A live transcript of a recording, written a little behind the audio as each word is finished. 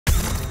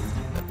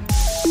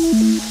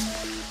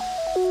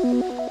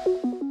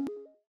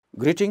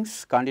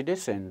Greetings,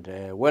 candidates, and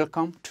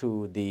welcome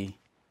to the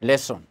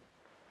lesson.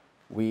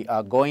 We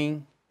are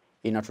going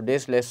in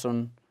today's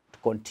lesson to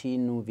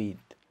continue with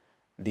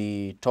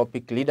the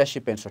topic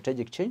Leadership and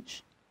Strategic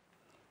Change.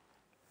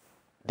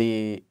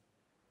 The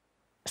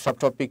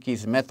subtopic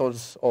is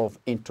Methods of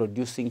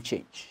Introducing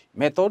Change.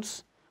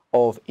 Methods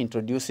of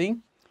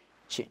Introducing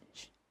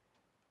Change.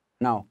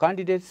 Now,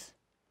 candidates,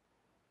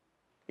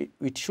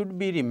 it should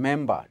be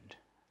remembered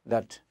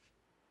that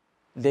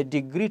the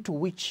degree to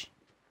which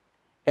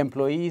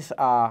employees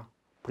are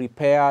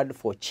prepared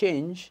for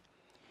change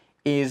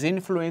is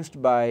influenced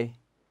by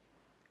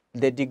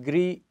the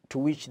degree to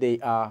which they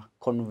are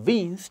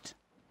convinced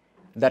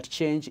that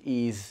change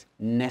is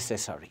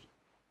necessary.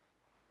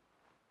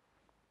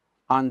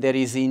 And there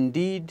is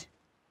indeed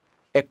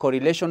a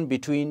correlation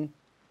between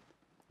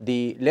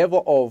the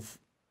level of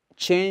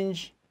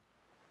change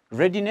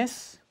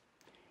readiness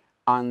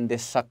and the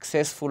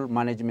successful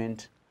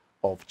management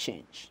of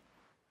change.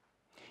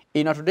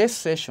 In today's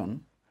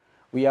session,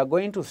 we are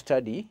going to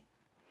study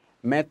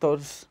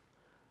methods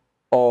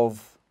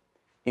of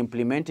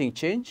implementing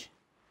change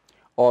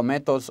or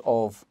methods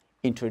of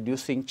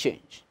introducing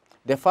change.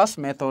 The first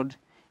method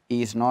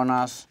is known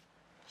as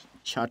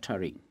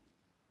chartering.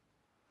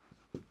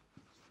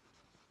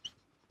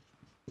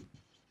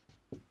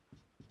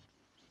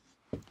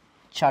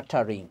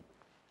 Chartering.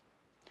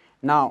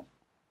 Now,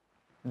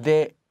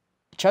 the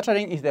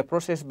chartering is the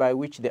process by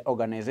which the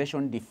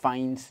organization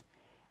defines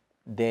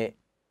the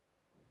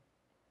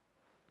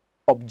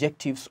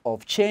objectives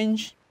of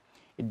change.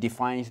 It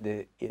defines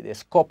the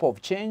scope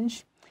of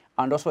change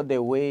and also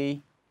the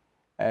way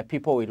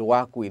people will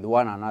work with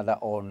one another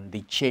on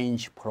the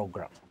change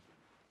program.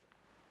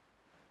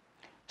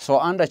 So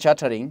under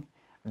chartering,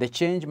 the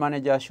change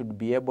manager should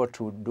be able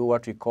to do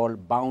what we call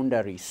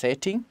boundary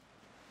setting.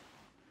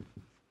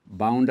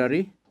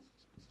 Boundary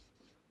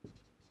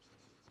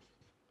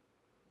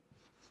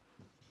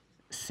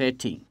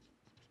setting.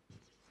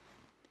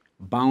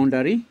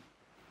 Boundary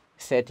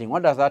setting.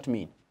 What does that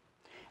mean?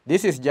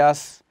 This is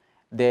just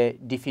the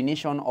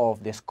definition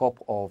of the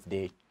scope of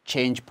the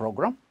change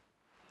program.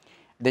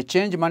 The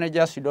change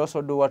manager should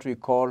also do what we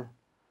call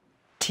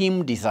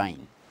team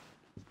design.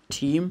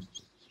 Team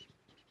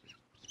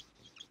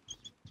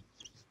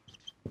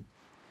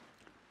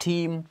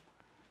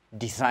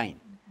design.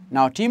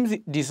 Now,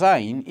 team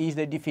design is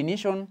the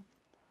definition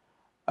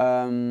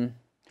of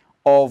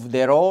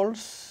the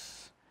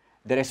roles,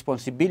 the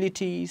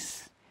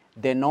responsibilities,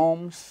 the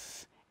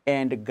norms,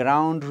 and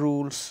ground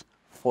rules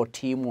for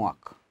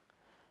teamwork.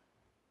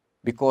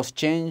 Because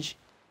change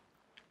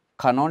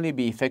can only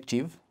be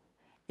effective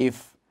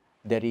if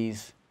there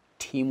is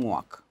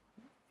teamwork.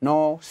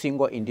 No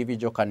single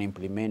individual can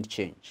implement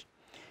change.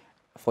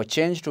 For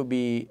change to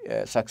be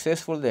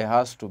successful, there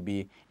has to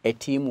be a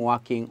team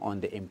working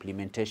on the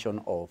implementation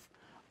of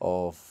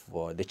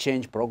the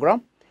change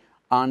program.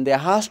 And there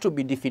has to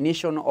be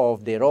definition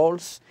of the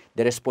roles,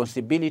 the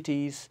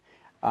responsibilities,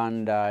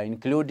 and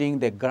including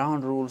the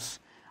ground rules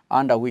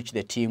under which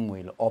the team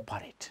will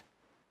operate.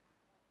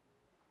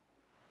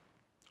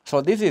 So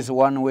this is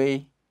one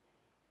way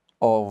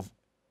of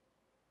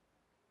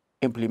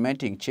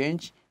implementing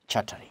change,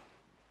 chartering.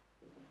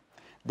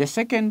 The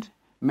second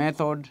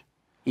method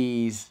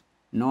is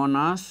known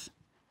as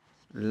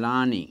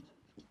learning.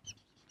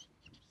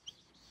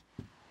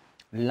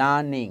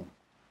 Learning.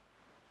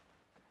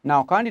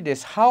 Now,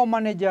 candidates, how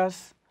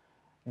managers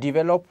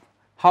develop,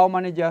 how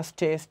managers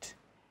test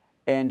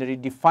and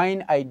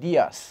redefine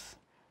ideas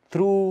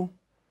through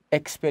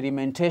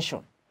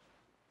experimentation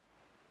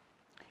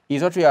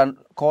is what we are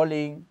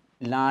calling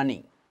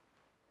learning.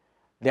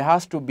 There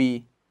has to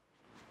be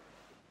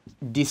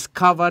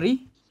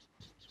discovery.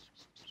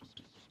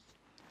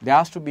 There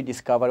has to be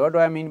discovery. What do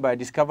I mean by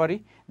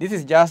discovery? This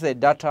is just the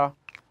data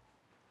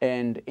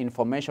and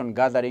information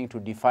gathering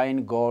to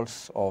define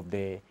goals of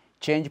the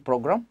change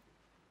program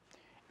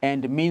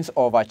and means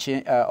of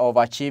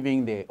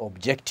achieving the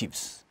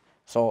objectives.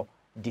 So,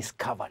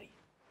 discovery.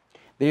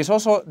 There is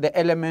also the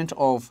element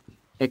of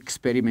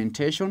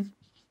experimentation.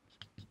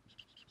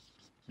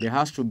 There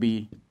has to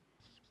be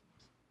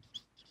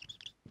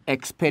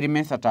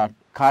experiments that are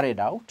carried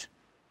out.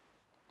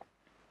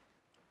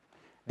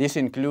 This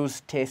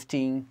includes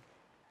testing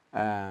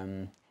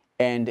and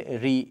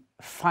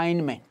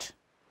refinement,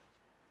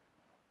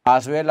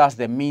 as well as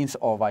the means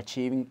of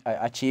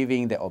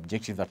achieving the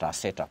objectives that are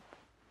set up.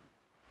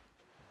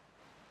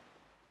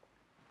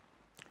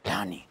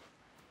 Learning.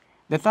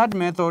 The third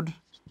method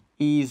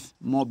is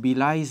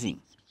mobilizing.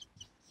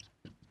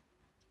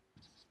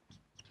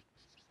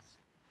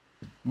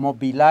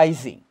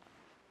 Mobilizing.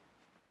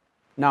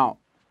 Now,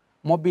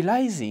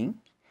 mobilizing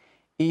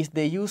is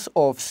the use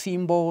of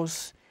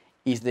symbols,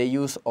 is the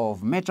use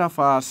of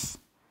metaphors,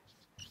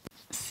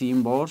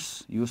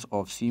 symbols, use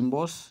of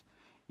symbols,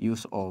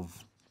 use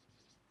of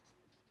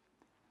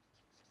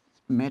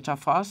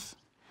metaphors,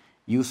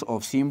 use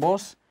of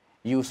symbols,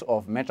 use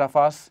of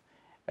metaphors,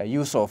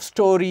 use of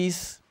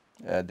stories,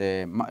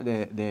 the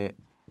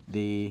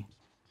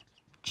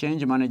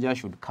change managers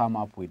should come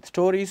up with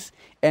stories.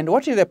 And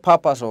what is the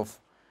purpose of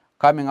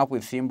coming up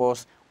with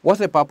symbols? What's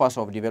the purpose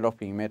of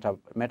developing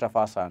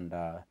metaphors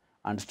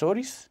and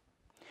stories?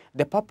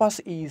 The purpose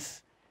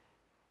is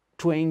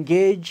to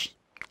engage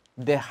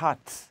the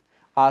hearts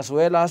as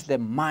well as the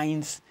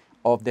minds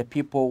of the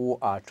people who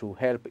are to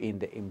help in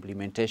the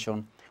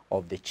implementation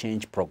of the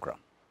change program.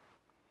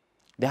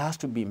 There has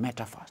to be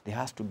metaphors, there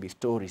has to be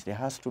stories, there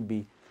has to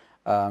be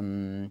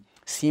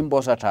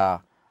symbols that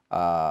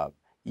are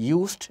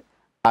used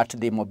at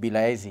the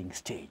mobilizing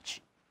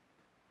stage.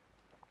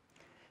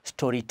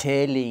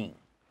 Storytelling,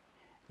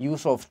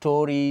 use of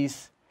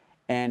stories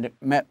and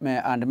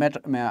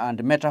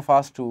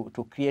metaphors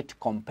to create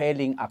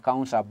compelling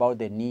accounts about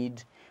the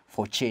need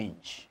for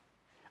change,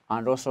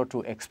 and also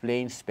to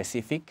explain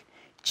specific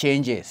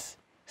changes,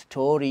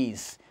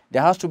 stories.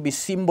 There has to be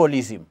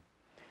symbolism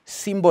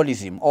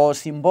or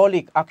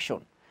symbolic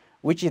action,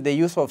 which is the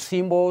use of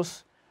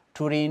symbols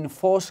to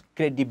reinforce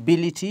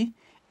credibility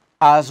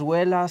as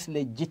well as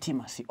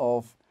legitimacy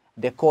of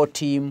the core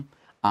team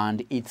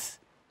and its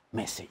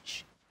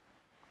message.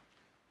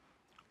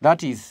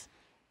 That is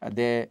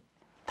the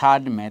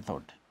third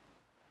method.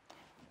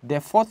 The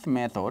fourth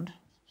method,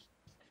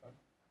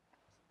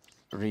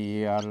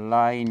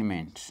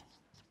 realignment.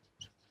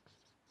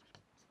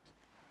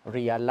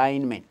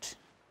 Realignment.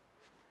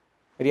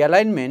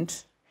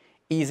 Realignment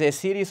is a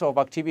series of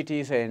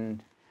activities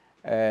and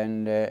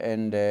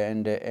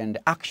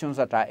actions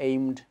that are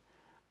aimed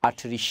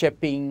at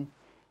reshaping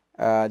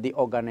the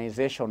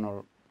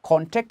organizational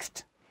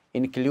context,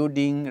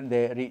 including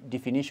the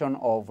definition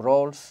of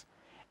roles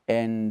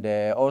and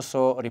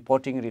also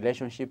reporting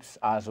relationships,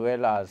 as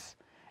well as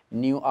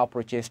new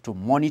approaches to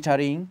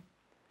monitoring,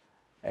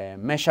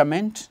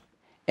 measurement,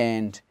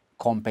 and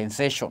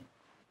compensation.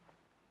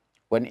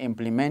 When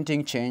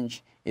implementing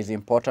change, it's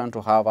important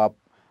to have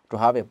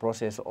a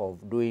process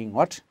of doing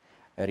what?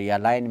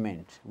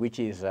 Realignment, which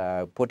is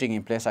putting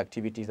in place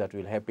activities that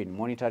will help in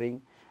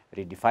monitoring,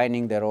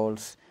 redefining the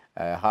roles,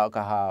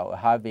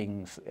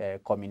 having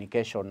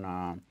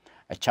communication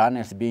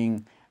channels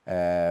being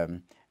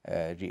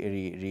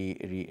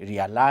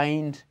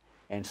realigned,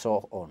 and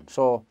so on.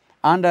 So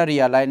under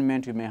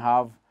realignment, we may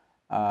have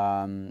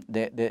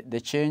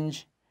the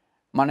change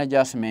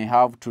managers may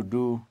have to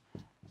do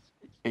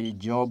a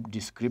job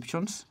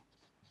descriptions,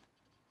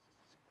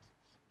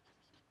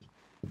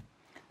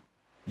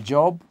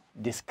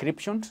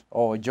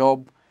 or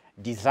job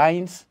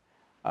designs,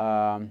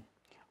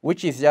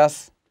 which is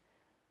just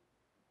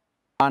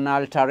an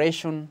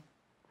alteration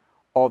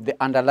of the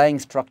underlying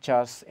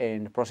structures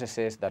and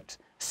processes that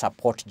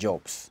support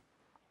jobs.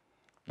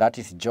 That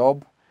is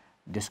job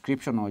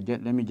description, or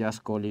let me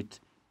just call it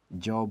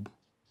job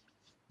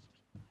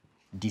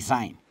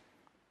design.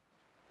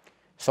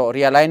 So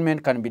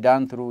realignment can be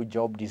done through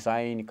job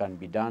design, it can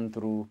be done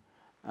through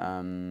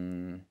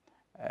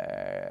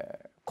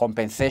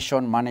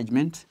compensation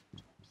management,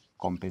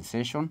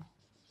 compensation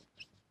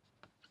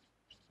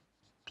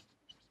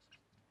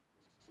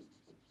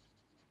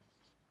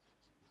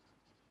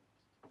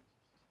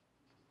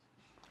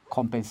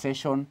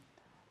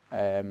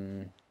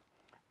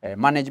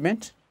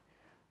management,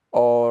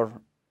 or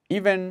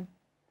even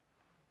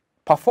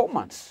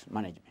performance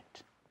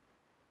management.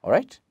 All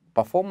right,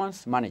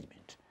 performance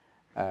management,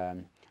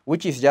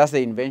 which is just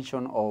the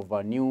invention of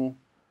new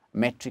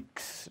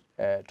metrics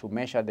to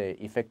measure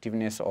the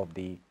effectiveness of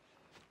the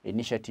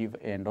initiative,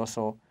 and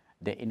also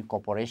the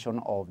incorporation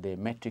of the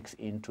metrics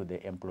into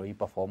the employee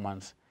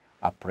performance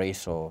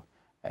appraisal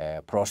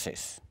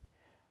process.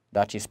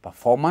 That is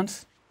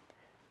performance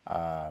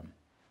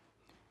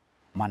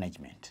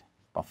management.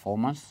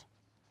 Performance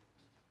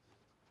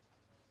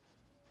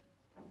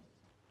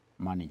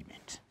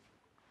management.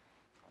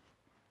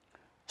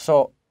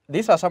 So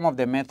these are some of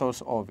the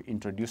methods of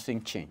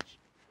introducing change.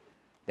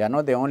 They are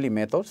not the only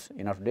methods.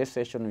 In our today's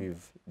session,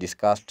 we've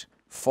discussed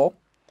 4: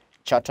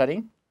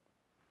 chartering,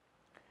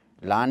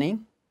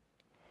 learning,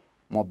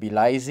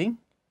 mobilizing,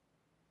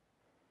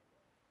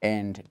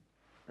 and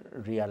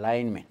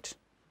realignment.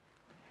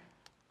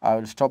 I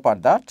will stop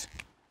at that,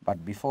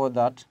 but before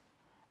that,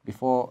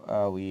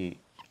 before we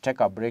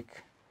take a break,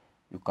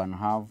 you can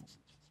have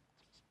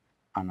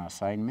an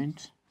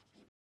assignment.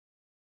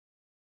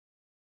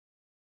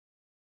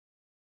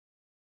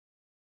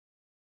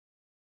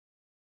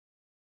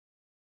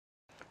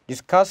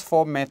 Discuss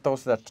 4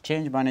 methods that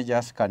change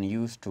managers can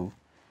use to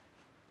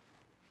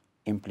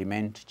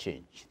implement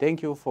change.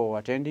 Thank you for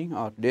attending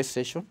our today's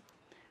session.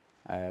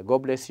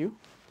 God bless you.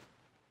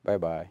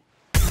 Bye-bye.